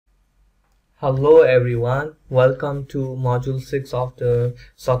Hello everyone, welcome to module 6 of the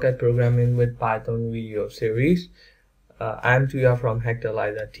Socket Programming with Python video series. I'm Tuya from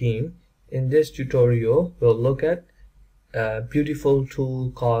Hectorliza team. In this tutorial, we'll look at a beautiful tool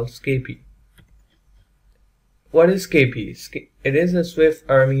called Scapy. What is Scapy? It is a Swift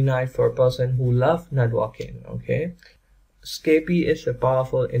Army knife for a person who loves networking. Okay, Scapy is a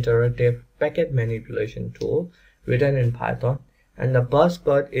powerful interactive packet manipulation tool written in Python, and the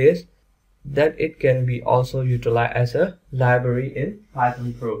buzzword is that it can be also utilized as a library in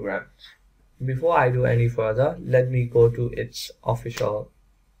Python programs. Before I do any further, let me go to its official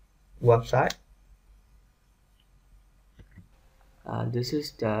website. This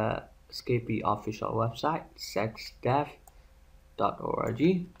is the Scapy official website,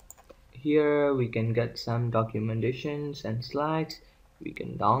 sexdev.org. Here we can get some documentations and slides we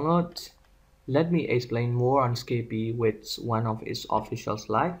can download. Let me explain more on Scapy with one of its official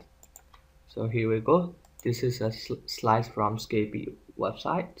slides. So here we go. This is a slide from Scapy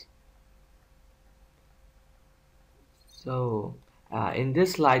website. So in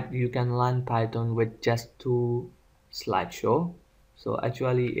this slide you can learn Python with just two slideshow. So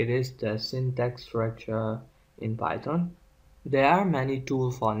actually it is the syntax structure in Python. There are many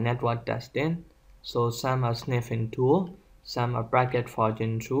tools for network testing. So some are sniffing tool, some are bracket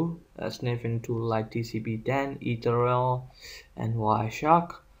forging tool, a sniffing tool like TCP10, Ethereal, and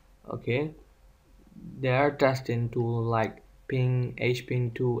Wireshark. Okay. There are testing tools like ping,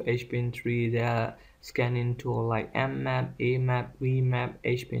 hping2, hping3. There are scanning tools like mmap, amap, vmap,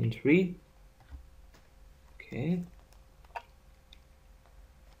 hping3. Okay.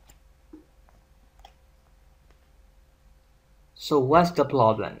 So what's the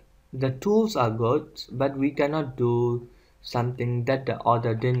problem? The tools are good, but we cannot do something that the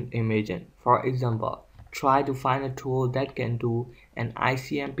author didn't imagine. For example, try to find a tool that can do an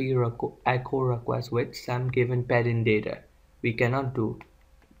ICMP echo request with some given padding data. We cannot do.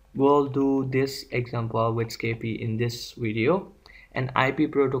 We'll do this example with Scapy in this video. An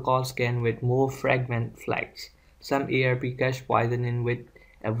IP protocol scan with more fragment flags. Some ARP cache poisoning with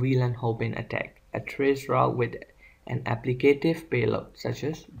a VLAN hopping attack. A trace route with an applicative payload such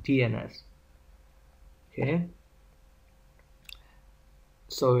as DNS. Okay.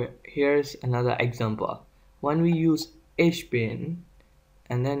 So here's another example. When we use hpin,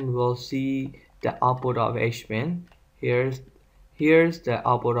 and then we'll see the output of hpin. Here's the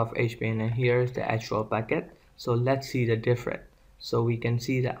output of hpin, and here's the actual packet. So let's see the difference. So we can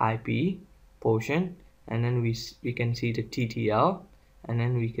see the IP portion, and then we can see the TTL, and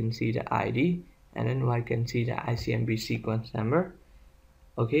then we can see the ID, and then we can see the ICMP sequence number.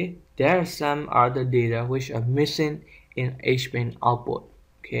 Okay, there are some other data which are missing in hpin output.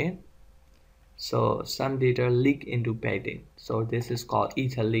 Okay, so some data leak into padding. So this is called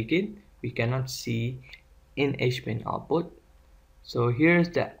ether leaking. We cannot see in hpin output. So here's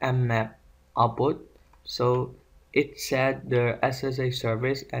the mmap output. So it said the SSH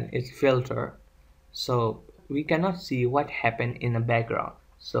service and it's filtered. So we cannot see what happened in the background.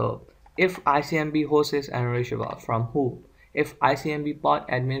 So if ICMP host is unreachable, from who? If ICMP port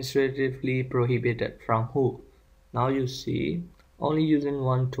administratively prohibited, from who? Now you see only using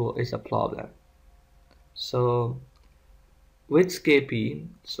one tool is a problem. So with Scapy,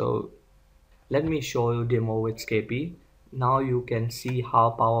 so let me show you demo with Scapy. Now you can see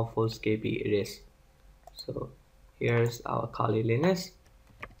how powerful Scapy it is. So here's our Kali Linux.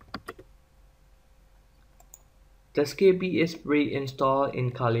 The Scapy is pre-installed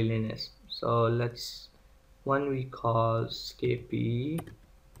in Kali Linux. So when we call Scapy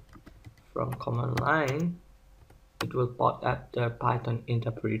from command line, it will pop up the Python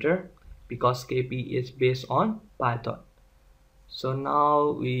interpreter because Scapy is based on Python. So now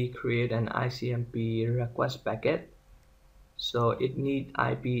we create an ICMP request packet. So it needs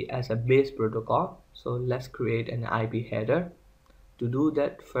IP as a base protocol. So let's create an IP header. To do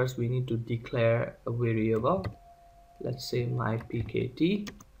that, first we need to declare a variable. Let's say my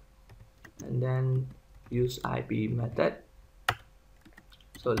pkt, and then use IP method.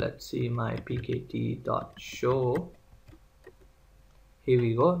 So let's see my pkt.show. Here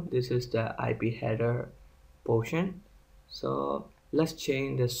we go. This is the IP header portion. So let's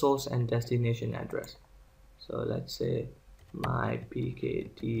change the source and destination address. So let's say my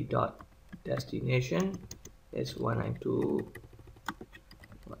pkt.destination is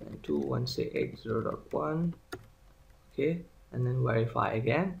 192.168.0.1. Okay, and then verify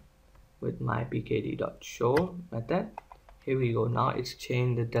again with my pkt.show method. Here we go. Now it's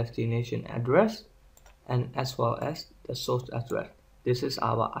changed the destination address and as well as the source address. This is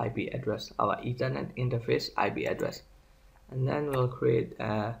our IP address, our Ethernet interface IP address. And then we'll create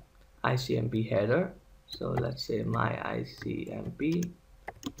a ICMP header. So let's say my ICMP,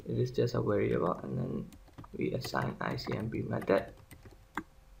 it is just a variable, and then we assign ICMP method.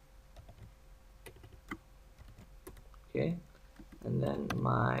 Okay, and then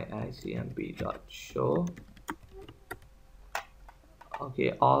my ICMP dot show.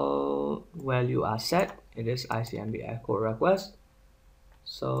 Okay, all value are set. It is ICMP echo request.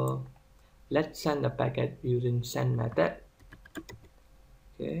 So let's send the packet using send method.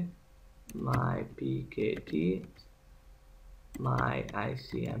 Okay, my pkt, my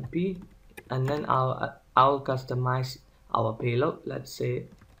ICMP, and then I'll customize our payload. Let's say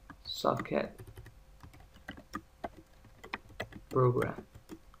socket program.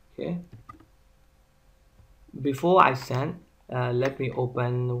 Okay, before I send, let me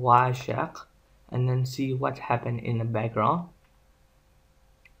open Wireshark and then see what happened in the background.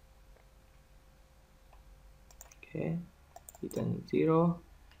 Okay, return 0.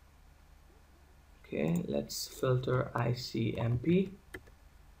 Okay, let's filter ICMP.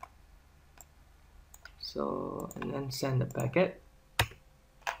 So, and then send the packet.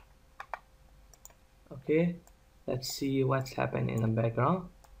 Okay, let's see what's happened in the background.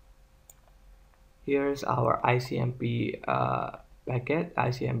 Here's our ICMP packet,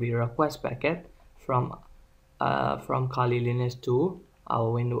 ICMP request packet from Kali Linux to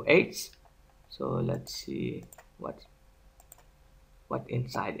our Windows 8. So let's see what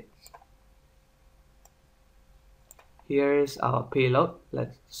inside it. Here's our payload.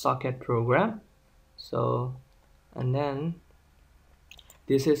 Let's socket program. So, and then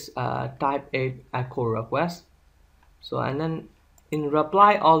this is type 8 echo request. So, and then in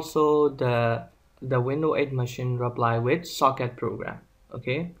reply also the Windows 8 machine reply with socket program.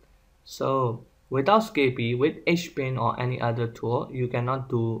 Okay, so without Scapy, with HPin or any other tool, you cannot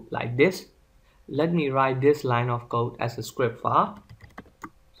do like this. Let me write this line of code as a script file.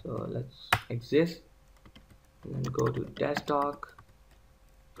 So let's exit and then go to desktop,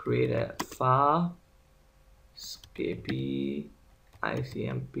 create a file, Scapy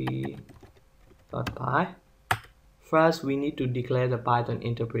icmp.py. First, we need to declare the Python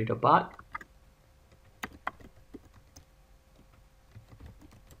interpreter part.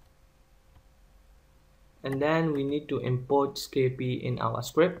 And then we need to import Scapy in our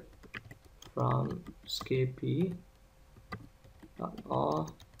script from scapy.all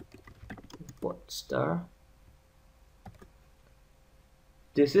import star.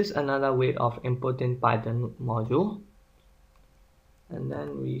 This is another way of importing Python module. And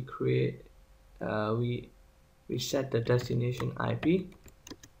then we create we set the destination IP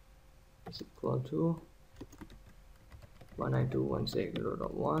is equal to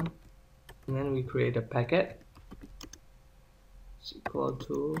 192.168.0.1, and then we create a packet is equal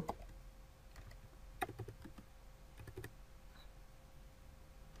to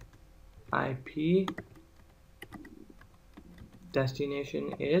IP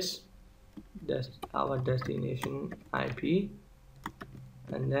destination is our destination IP,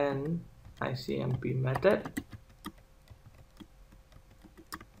 and then ICMP method,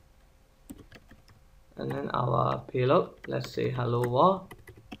 and then our payload, let's say hello world.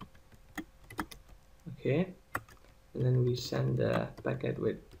 Okay, and then we send the packet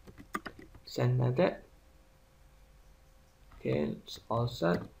with send method. Okay, it's all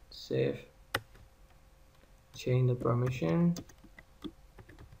set. Save, change the permission,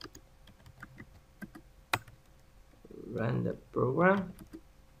 run the program.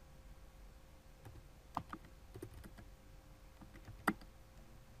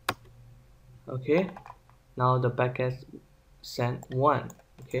 Okay, now the packet sent 1.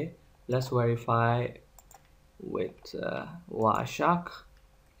 Okay, let's verify with Wireshark.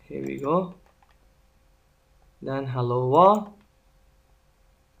 Here we go. Then hello world,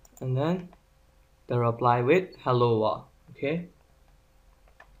 and then the reply with hello world. Okay,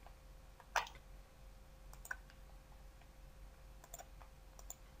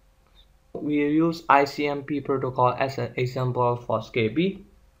 we use ICMP protocol as an example for Scapy.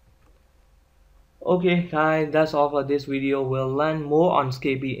 Okay guys, that's all for this video. We'll learn more on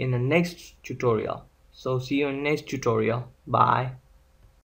Scapy in the next tutorial. So see you in the next tutorial. Bye.